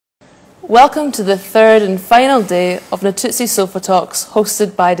Welcome to the third and final day of Natuzzi Sofa Talks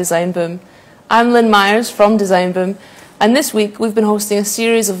hosted by Designboom. I'm Lynn Myers from Designboom, and this week we've been hosting a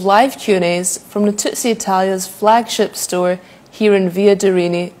series of live Q&As from Natuzzi Italia's flagship store here in Via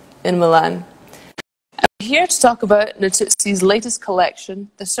Durini in Milan. We're here to talk about Natuzzi's latest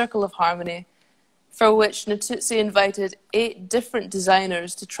collection, The Circle of Harmony, for which Natuzzi invited 8 different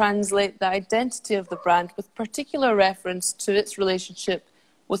designers to translate the identity of the brand with particular reference to its relationship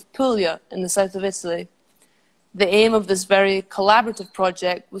with Puglia in the south of Italy. The aim of this very collaborative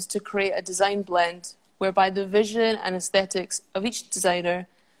project was to create a design blend whereby the vision and aesthetics of each designer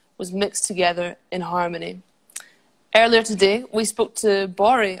was mixed together in harmony. Earlier today, we spoke to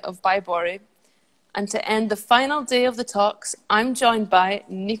Bori of By Bori, and to end the final day of the talks, I'm joined by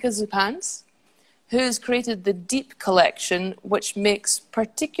Nika Zupanc, who has created the Deep collection, which makes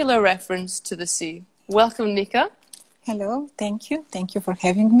particular reference to the sea. Welcome, Nika. Hello, thank you. Thank you for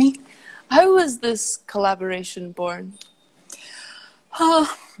having me. How was this collaboration born?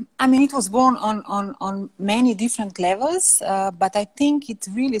 I mean, it was born on many different levels, but I think it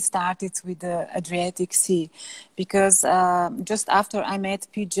really started with the Adriatic Sea, because just after I met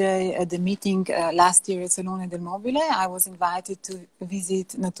PJ at the meeting last year at Salone del Mobile, I was invited to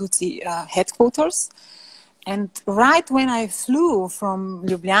visit Natuzzi headquarters. And right when I flew from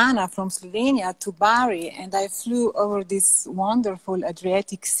Ljubljana, from Slovenia to Bari, and I flew over this wonderful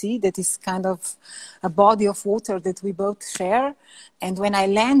Adriatic Sea that is kind of a body of water that we both share. And when I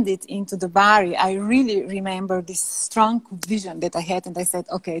landed into the Bari, I really remember this strong vision that I had. And I said,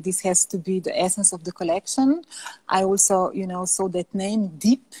 okay, this has to be the essence of the collection. I also, saw that name,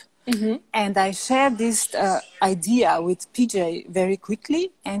 Deep. Mm-hmm. And I shared this idea with PJ very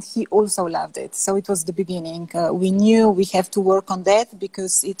quickly, and he also loved it. So it was the beginning. We knew we have to work on that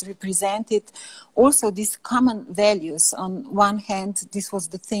because it represented also these common values. On one hand, this was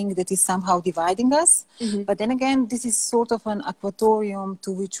the thing that is somehow dividing us. Mm-hmm. But then again, this is sort of an aquatorium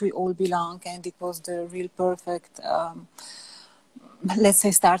to which we all belong, and it was the real perfect, let's say,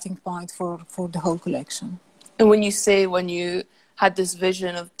 starting point for the whole collection. And when you had this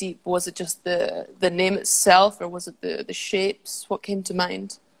vision of Deep, was it just the name itself, or was it the shapes? What came to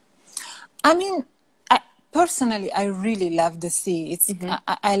mind? I mean, personally, I really love the sea.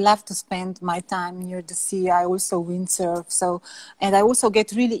 I love to spend my time near the sea. I also windsurf, and I also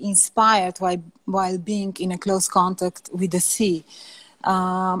get really inspired while being in a close contact with the sea.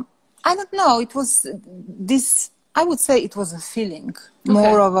 I don't know, it was this... I would say it was a feeling,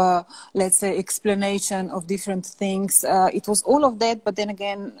 more of a, let's say, explanation of different things. It was all of that, but then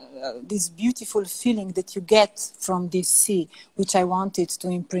again, this beautiful feeling that you get from this sea, which I wanted to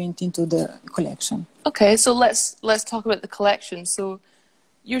imprint into the collection. Okay, so let's talk about the collection. So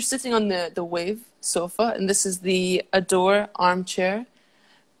you're sitting on the wave sofa, and this is the Adore armchair,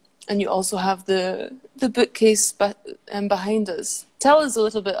 and you also have the bookcase behind us. Tell us a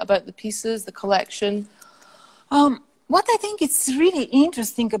little bit about the pieces, the collection. What I think is really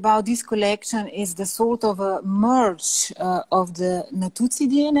interesting about this collection is the sort of a merge of the Natuzzi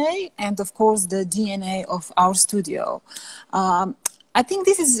DNA and, of course, the DNA of our studio. I think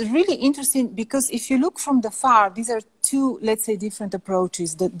this is really interesting because if you look from the far, these are two, let's say, different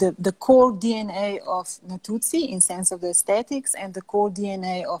approaches. The core DNA of Natuzzi in sense of the aesthetics and the core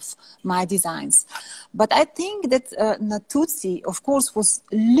DNA of my designs. But I think that Natuzzi, of course, was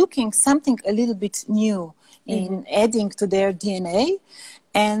looking something a little bit new in adding to their DNA.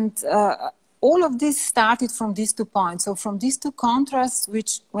 And all of this started from these 2 points. So from these 2 contrasts,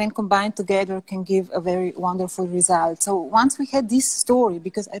 which when combined together can give a very wonderful result. So once we had this story,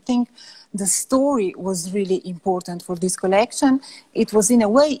 because I think the story was really important for this collection, it was in a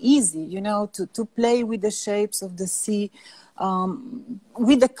way easy, to play with the shapes of the sea,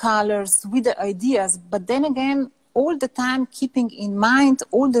 with the colors, with the ideas. But then again, all the time keeping in mind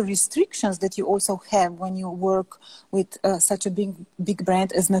all the restrictions that you also have when you work with such a big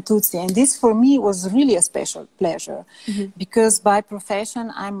brand as Natuzzi. And this for me was really a special pleasure, because by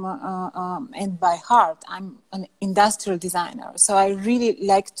profession and by heart I'm an industrial designer. So I really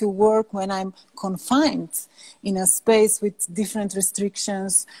like to work when I'm confined in a space with different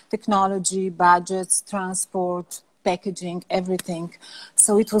restrictions, technology, budgets, transport, packaging, everything.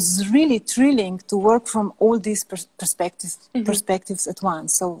 So it was really thrilling to work from all these perspectives at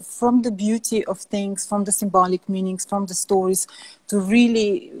once. So from the beauty of things, from the symbolic meanings, from the stories, to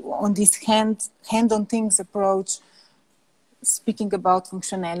really on this hand-on things approach, speaking about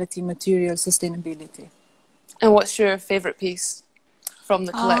functionality, material, sustainability. And what's your favorite piece from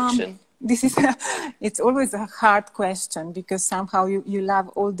the collection? this is it's always a hard question because somehow you love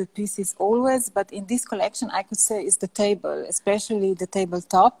all the pieces always, but in this collection I could say is the table, especially the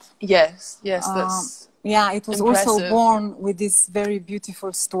tabletop. Yes, yes, that's yeah, it was also impressive. born with this very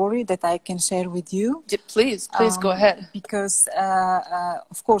beautiful story that I can share with you. Please go ahead. Because,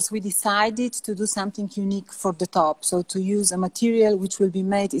 of course, we decided to do something unique for the top. So to use a material which will be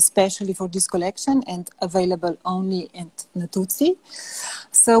made especially for this collection and available only at Natuzzi.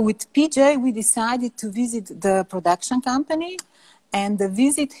 So with PJ, we decided to visit the production company. And the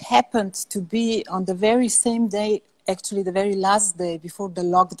visit happened to be on the very same day, actually the very last day before the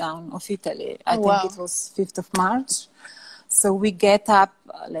lockdown of Italy. I think it was 5th of March. So we get up,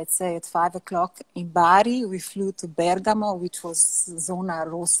 let's say at 5 o'clock in Bari. We flew to Bergamo, which was Zona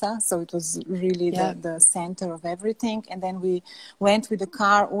Rossa. So it was really the center of everything. And then we went with the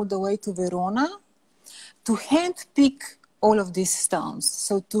car all the way to Verona to handpick all of these stones.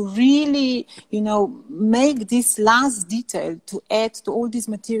 So to really, you know, make this last detail, to add to all these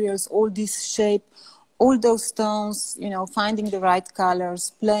materials, all this shape, all those stones, you know, finding the right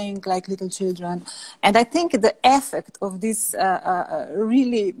colors, playing like little children. And I think the effect of this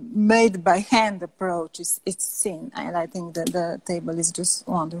really made by hand approach is seen. And I think that the table is just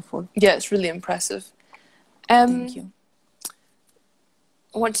wonderful. Yeah, it's really impressive. Thank you.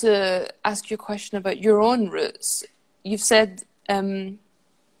 I want to ask you a question about your own roots. You've said you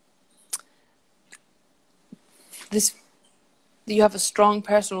have a strong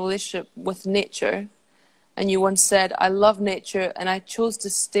personal relationship with nature. And you once said, I love nature and I chose to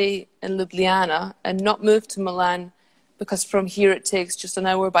stay in Ljubljana and not move to Milan because from here it takes just an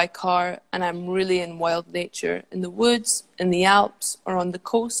hour by car and I'm really in wild nature, in the woods, in the Alps, or on the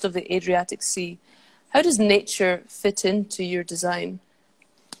coast of the Adriatic Sea. How does nature fit into your design?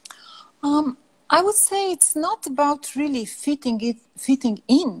 I would say it's not about really fitting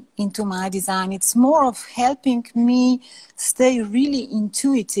into my design. It's more of helping me stay really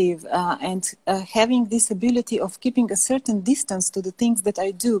intuitive and having this ability of keeping a certain distance to the things that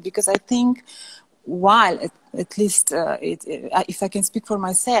I do. Because I think while, at least if I can speak for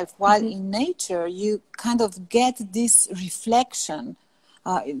myself, while in nature you kind of get this reflection,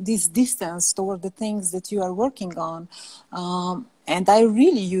 this distance toward the things that you are working on. And I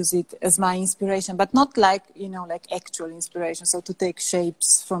really use it as my inspiration, but not like, you know, like actual inspiration. So to take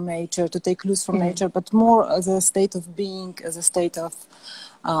shapes from nature, to take clues from nature, but more as a state of being, as a state of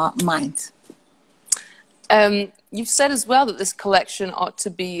mind. You've said as well that this collection ought to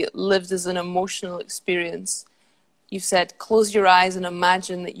be lived as an emotional experience. You've said, close your eyes and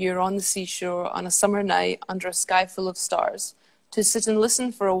imagine that you're on the seashore on a summer night under a sky full of stars, to sit and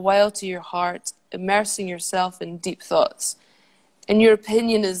listen for a while to your heart, immersing yourself in deep thoughts. In your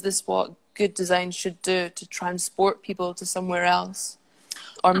opinion, is this what good design should do, to transport people to somewhere else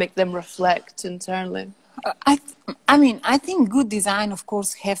or make them reflect internally? I mean, I think good design, of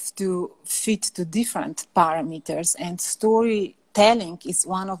course, have to fit to different parameters, and storytelling is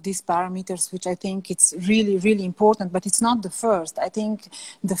one of these parameters, which I think it's really, really important, but it's not the first. I think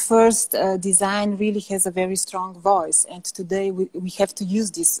the first design really has a very strong voice, and today we have to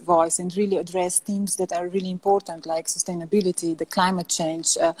use this voice and really address themes that are really important, like sustainability, the climate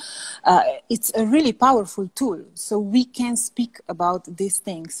change. It's a really powerful tool, so we can speak about these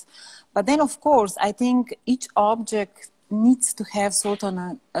things. But then, of course, I think each object needs to have sort of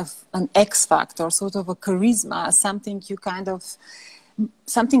an X factor, sort of a charisma, something you kind of,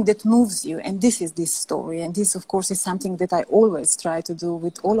 something that moves you. And this is this story. And this, of course, is something that I always try to do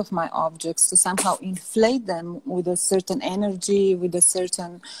with all of my objects, to somehow inflate them with a certain energy, with a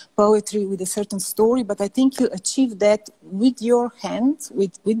certain poetry, with a certain story. But I think you achieve that with your hands,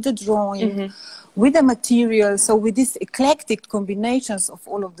 with the drawing, with the material. So with these eclectic combinations of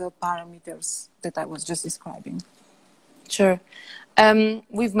all of the parameters that I was just describing. Sure.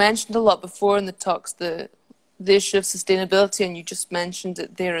 We've mentioned a lot before in the talks the issue of sustainability, and you just mentioned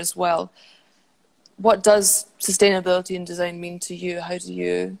it there as well. What does sustainability in design mean to you? How do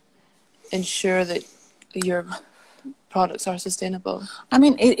you ensure that your products are sustainable? I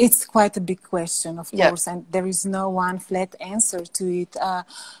mean, it's quite a big question, of course, and there is no one flat answer to it.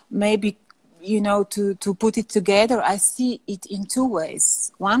 Maybe, you know, to put it together, I see it in two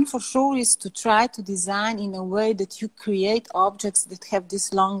ways. One, for sure, is to try to design in a way that you create objects that have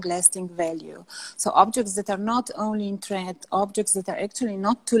this long-lasting value. So objects that are not only in trend, objects that are actually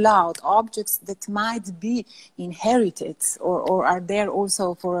not too loud, objects that might be inherited or are there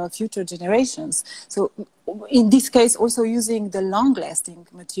also for future generations. So in this case, also using the long-lasting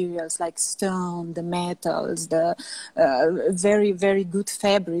materials like stone, the metals, the very, very good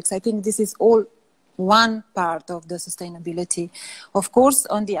fabrics. I think this is all one part of the sustainability. Of course,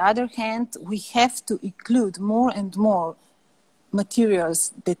 on the other hand, we have to include more and more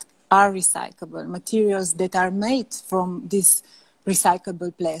materials that are recyclable, materials that are made from this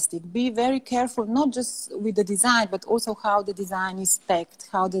recyclable plastic. Be very careful, not just with the design, but also how the design is packed,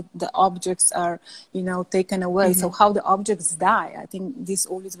 how the objects are, you know, taken away, so how the objects die. I think this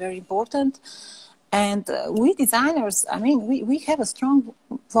all is very important. And we designers, I mean, we have a strong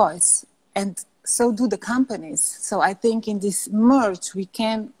voice, and so do the companies. So I think in this merge, we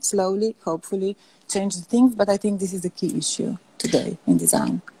can slowly, hopefully, change the things, but I think this is the key issue today in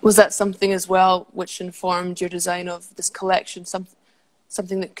design. Was that something as well which informed your design of this collection,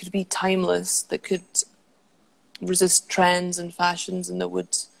 something that could be timeless, that could resist trends and fashions, and that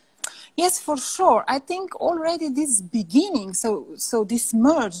would... Yes, for sure. I think already this beginning, so this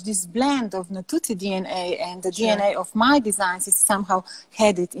merge, this blend of Natuzzi DNA and the DNA of my designs is somehow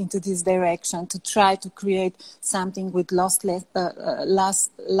headed into this direction to try to create something with lasting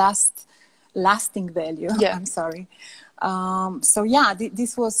value. Yeah. I'm sorry. So yeah,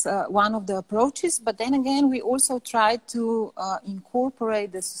 this was one of the approaches, but then again, we also tried to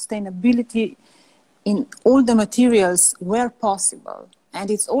incorporate the sustainability in all the materials where possible. And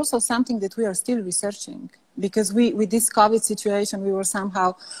it's also something that we are still researching, because with this COVID situation, we were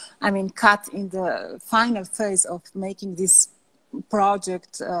somehow, I mean, cut in the final phase of making this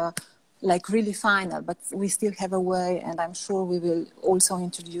project like really final, but we still have a way, and I'm sure we will also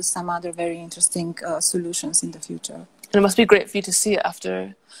introduce some other very interesting solutions in the future. And it must be great for you to see it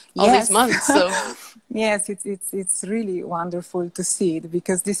after all these months. So. Yes, it's really wonderful to see it,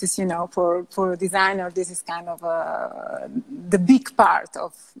 because this is, you know, for a designer, this is kind of the big part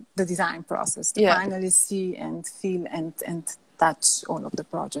of the design process, to finally see and feel and touch all of the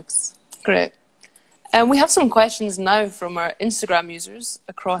projects. Great. And we have some questions now from our Instagram users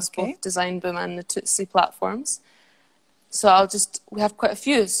across both Designboom and the Natuzzi platforms. So we have quite a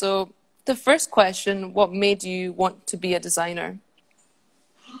few. So the first question, what made you want to be a designer?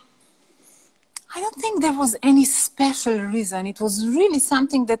 I don't think there was any special reason. It was really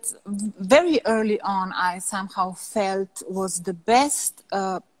something that very early on I somehow felt was the best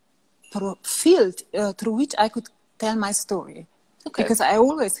field through which I could tell my story. Okay. Because I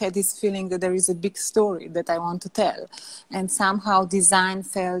always had this feeling that there is a big story that I want to tell. And somehow design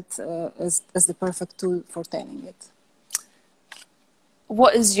felt as the perfect tool for telling it.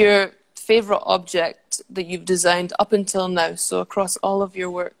 What is your favorite object that you've designed up until now, so across all of your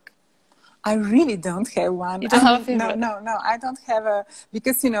work? I really don't have one. You don't have a favorite? No, I don't have a,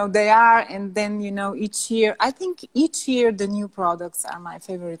 because, you know, they are, and then, you know, each year, I think each year the new products are my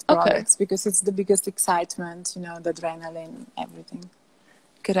favorite products, because it's the biggest excitement, you know, the adrenaline, everything.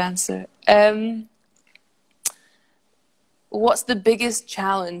 Good answer. What's the biggest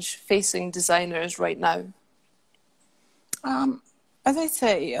challenge facing designers right now? As I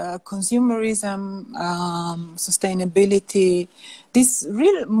say, consumerism, sustainability, these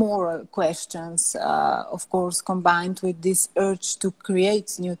real moral questions, of course, combined with this urge to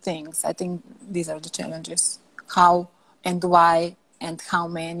create new things. I think these are the challenges. How and why and how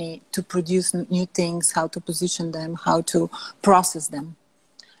many to produce new things, how to position them, how to process them.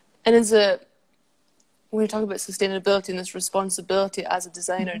 And when you're talking about sustainability and this responsibility as a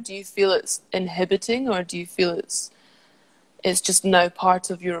designer, do you feel it's inhibiting, or do you feel it's just now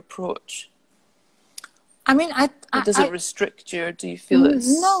part of your approach? I mean, does it restrict you, or do you feel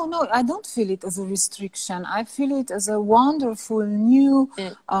it's... No, I don't feel it as a restriction. I feel it as a wonderful new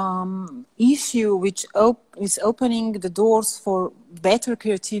issue which is opening the doors for better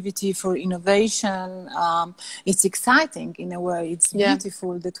creativity, for innovation. It's exciting in a way. It's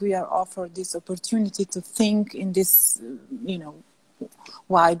beautiful that we are offered this opportunity to think in this, you know,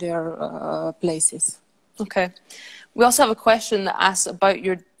 wider places. Okay. We also have a question that asks about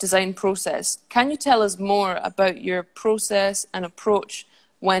your design process. Can you tell us more about your process and approach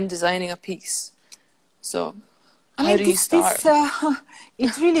when designing a piece? So, how do you start?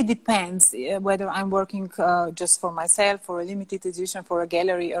 It really depends whether I'm working just for myself, for a limited edition, for a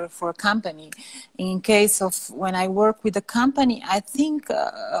gallery, or for a company. In case of when I work with a company, I think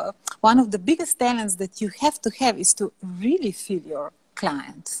one of the biggest talents that you have to have is to really feel your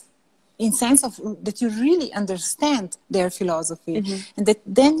clients. In sense of that you really understand their philosophy, and that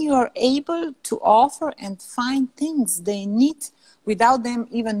then you are able to offer and find things they need without them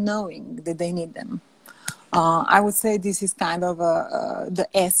even knowing that they need them. I would say this is kind of the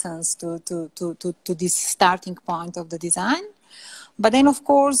essence to this starting point of the design. But then, of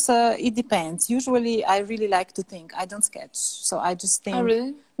course, it depends. Usually, I really like to think. I don't sketch, so I just think. Oh,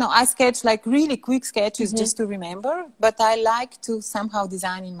 really? No, I sketch like really quick sketches just to remember, but I like to somehow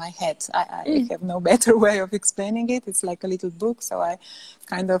design in my head. I have no better way of explaining it. It's like a little book, so I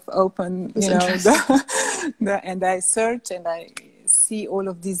kind of open, you know, and I search and I see all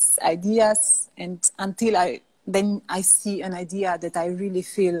of these ideas, and then I see an idea that I really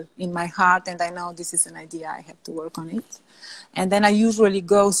feel in my heart, and I know this is an idea, I have to work on it. And then I usually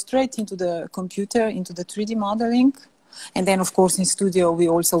go straight into the computer, into the 3D modeling. And then, of course, in studio, we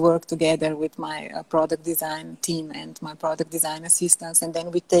also work together with my product design team and my product design assistants. And then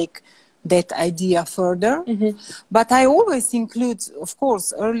we take that idea further. But I always include, of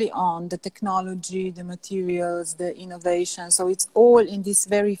course, early on, the technology, the materials, the innovation. So it's all in this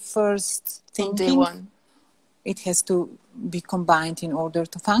very first thinking. Day one. It has to be combined in order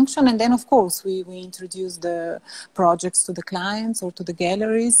to function. And then, of course, we introduce the projects to the clients or to the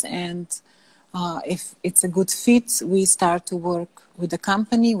galleries. And if it's a good fit, we start to work with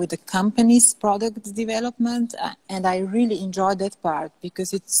the company's product development. And I really enjoy that part because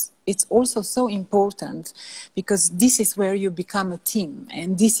it's also so important, because this is where you become a team,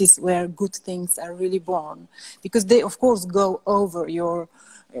 and this is where good things are really born, because they, of course, go over your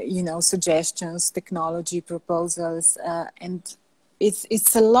suggestions, technology proposals, and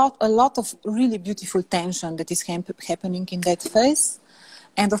it's a lot of really beautiful tension that is happening in that phase.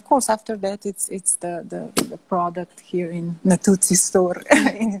 And of course, after that, it's the product here in Natuzzi store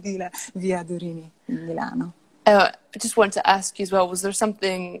in Via Durini in Milano. I just wanted to ask you as well, was there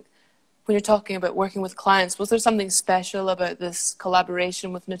something, when you're talking about working with clients, was there something special about this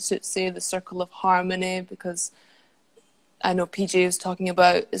collaboration with Natuzzi, the Circle of Harmony? Because I know PJ was talking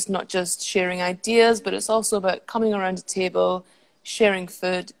about, it's not just sharing ideas, but it's also about coming around a table, sharing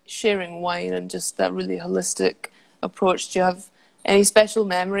food, sharing wine, and just that really holistic approach. Do you have any special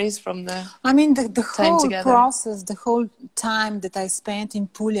memories from the the time whole together? process, the whole time that I spent in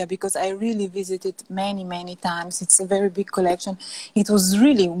Puglia, because I really visited many times. It's a very big collection. It was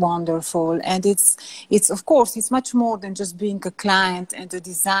really wonderful, and it's of course it's much more than just being a client and a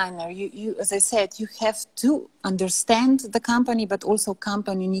designer. You as I said, you have to understand the company, but also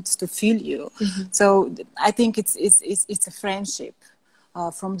company needs to feel you. So I think it's a friendship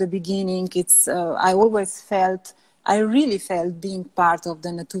from the beginning. I really felt being part of the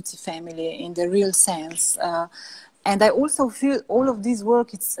Natuzzi family in the real sense. And I also feel all of this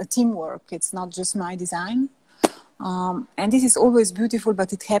work, it's a teamwork. It's not just my design. And this is always beautiful,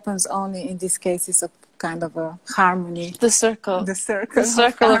 but it happens only in these cases of kind of a harmony. The circle. The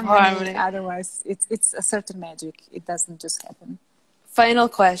circle of harmony. Otherwise, it's a certain magic. It doesn't just happen. Final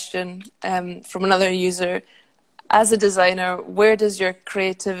question from another user. As a designer, where does your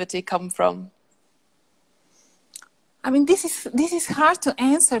creativity come from? This is hard to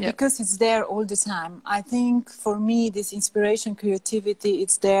answer because it's there all the time. I think for me, this inspiration, creativity,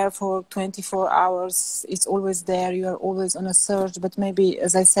 it's there for 24 hours. It's always there. You are always on a search. But maybe,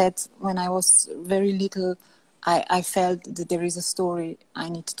 as I said, when I was very little, I felt that there is a story I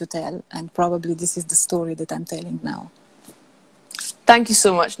need to tell. And probably this is the story that I'm telling now. Thank you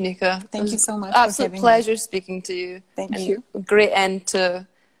so much, Nika. Thank you so much. Absolute pleasure speaking to you. Thank you. A great end to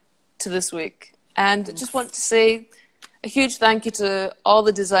this week. And I just want to say a huge thank you to all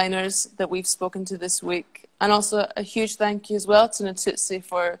the designers that we've spoken to this week. And also a huge thank you as well to Natuzzi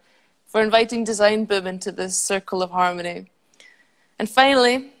for inviting Designboom into this circle of harmony. And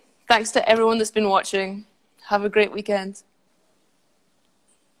finally, thanks to everyone that's been watching. Have a great weekend.